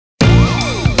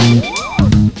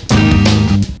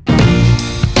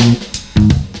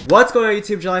What's going on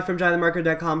YouTube? Jelani from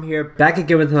JelaniTheMarketer.com here, back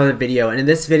again with another video. And in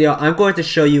this video, I'm going to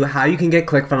show you how you can get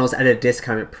ClickFunnels at a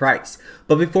discounted price.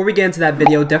 But before we get into that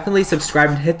video, definitely subscribe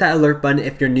and hit that alert button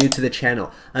if you're new to the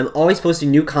channel. I'm always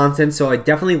posting new content, so I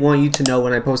definitely want you to know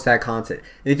when I post that content.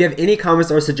 And if you have any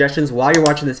comments or suggestions while you're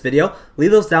watching this video,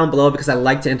 leave those down below because I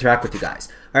like to interact with you guys.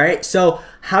 Alright, so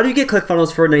how do you get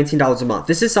ClickFunnels for $19 a month?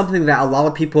 This is something that a lot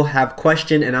of people have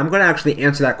questioned, and I'm going to actually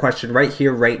answer that question right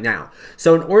here, right now.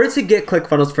 So in order to get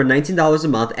ClickFunnels for $19 a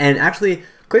month, and actually,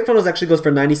 ClickFunnels actually goes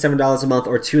for $97 a month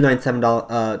or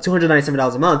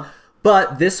 $297 a month,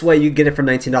 but this way you get it for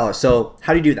 $19. So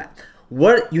how do you do that?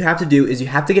 What you have to do is you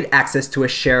have to get access to a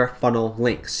share funnel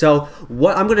link. So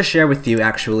what I'm going to share with you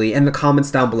actually in the comments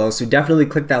down below, so definitely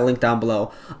click that link down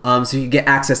below so you can get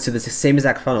access to this same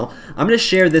exact funnel. I'm going to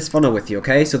share this funnel with you,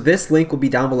 okay? So this link will be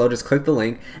down below, just click the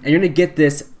link and you're going to get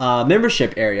this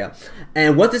membership area.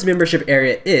 And what this membership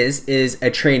area is a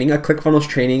training, a ClickFunnels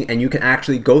training, and you can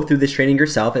actually go through this training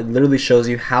yourself. It literally shows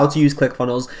you how to use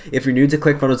ClickFunnels. If you're new to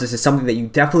ClickFunnels, this is something that you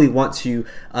definitely want to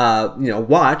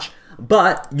watch.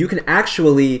 But you can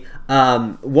actually,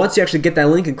 once you actually get that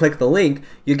link and click the link,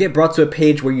 you get brought to a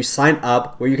page where you sign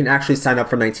up, where you can actually sign up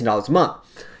for $19 a month.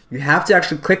 You have to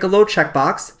actually click a little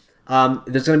checkbox.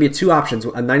 There's going to be two options, a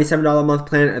 $97 a month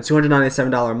plan and a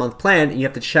 $297 a month plan, and you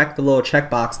have to check the little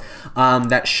checkbox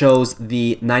that shows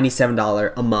the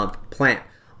 $97 a month plan.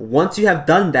 Once you have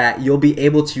done that, you'll be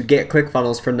able to get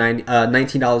ClickFunnels for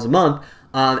 $19 a month.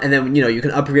 And then you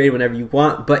can upgrade whenever you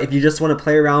want. But if you just want to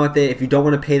play around with it, if you don't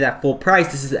want to pay that full price,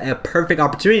 this is a perfect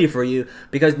opportunity for you,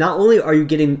 because not only are you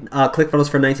getting ClickFunnels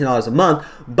for $19 a month,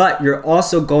 but you're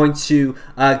also going to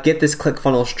get this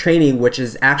ClickFunnels training, which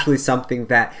is actually something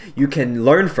that you can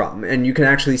learn from, and you can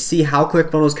actually see how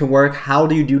ClickFunnels can work, how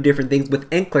do you do different things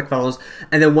within ClickFunnels,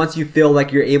 and then once you feel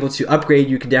like you're able to upgrade,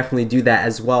 you can definitely do that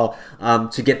as well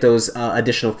to get those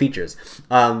additional features.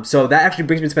 So that actually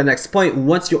brings me to my next point.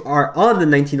 Once you are on the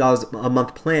 $19 a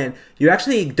month plan, you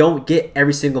actually don't get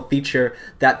every single feature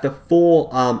that the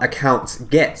full accounts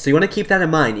get. So you want to keep that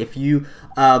in mind. If you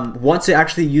want to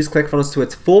actually use ClickFunnels to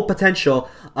its full potential,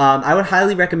 I would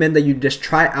highly recommend that you just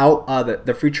try out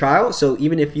the free trial. So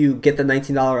even if you get the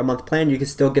 $19 a month plan, you can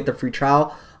still get the free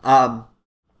trial. And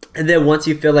then once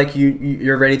you feel like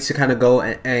you're ready to kind of go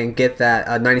and get that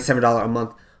 $97 a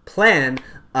month plan,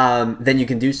 then you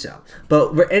can do so.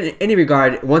 But in any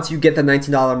regard, once you get the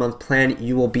 $19 a month plan,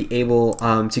 you will be able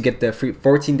to get the free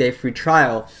 14-day free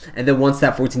trial, and then once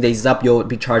that 14 days is up, you'll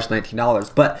be charged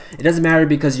 $19. But it doesn't matter,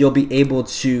 because you'll be able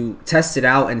to test it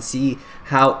out and see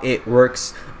how it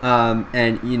works,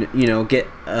 and get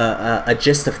a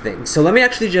gist of things. So let me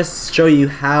actually just show you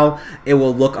how it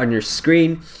will look on your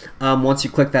screen once you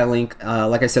click that link.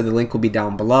 Like I said, the link will be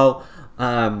down below.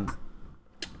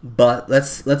 But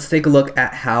let's take a look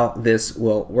at how this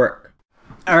will work.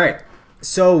 All right,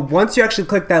 so once you actually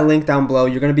click that link down below,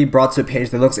 you're going to be brought to a page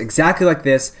that looks exactly like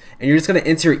this, and you're just going to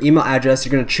enter your email address.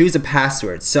 You're going to choose a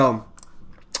password. So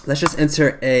let's just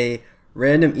enter a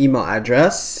random email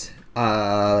address.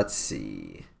 Let's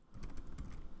see.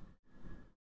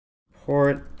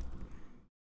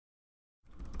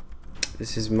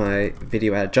 This is my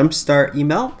video ad jumpstart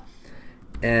email.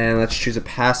 And let's choose a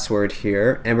password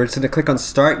here, and we're just going to click on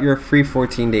start your free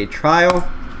 14-day trial.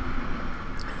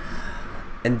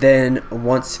 And then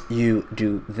once you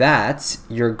do that,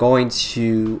 you're going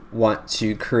to want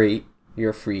to create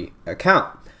your free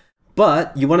account.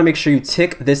 But you want to make sure you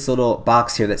tick this little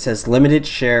box here that says limited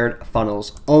shared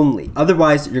funnels only.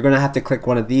 Otherwise, you're going to have to click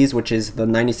one of these, which is the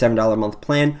 $97 a month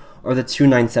plan or the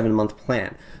 $297 a month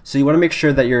plan. So you want to make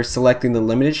sure that you're selecting the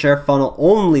limited share funnel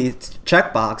only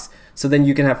checkbox, so then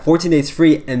you can have 14 days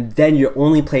free, and then you're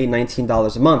only paying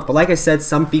 $19 a month. But like I said,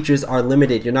 some features are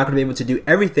limited. You're not going to be able to do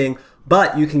everything,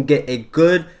 but you can get a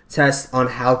good test on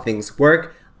how things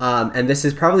work. And this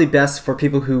is probably best for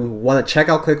people who want to check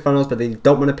out ClickFunnels, but they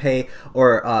don't want to pay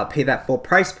or pay that full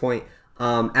price point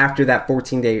after that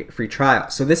 14-day free trial.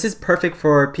 So this is perfect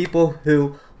for people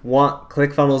who want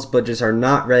ClickFunnels but just are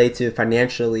not ready to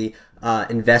financially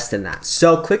invest in that.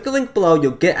 So click the link below.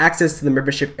 You'll get access to the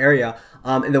membership area.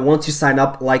 And then once you sign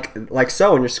up like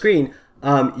so on your screen,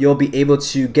 you'll be able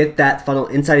to get that funnel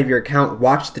inside of your account,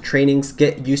 watch the trainings,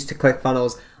 get used to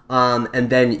ClickFunnels, and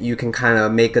then you can kind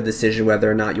of make a decision whether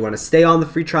or not you want to stay on the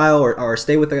free trial or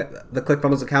stay with the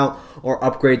ClickFunnels account, or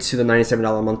upgrade to the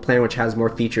 $97 a month plan, which has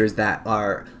more features that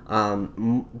are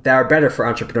better for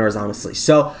entrepreneurs, honestly.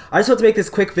 So I just want to make this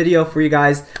quick video for you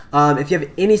guys. If you have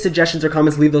any suggestions or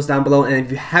comments, leave those down below. And if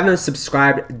you haven't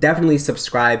subscribed, definitely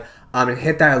subscribe. And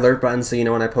hit that alert button so you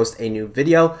know when I post a new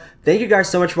video. Thank you guys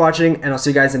so much for watching, and I'll see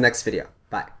you guys in the next video.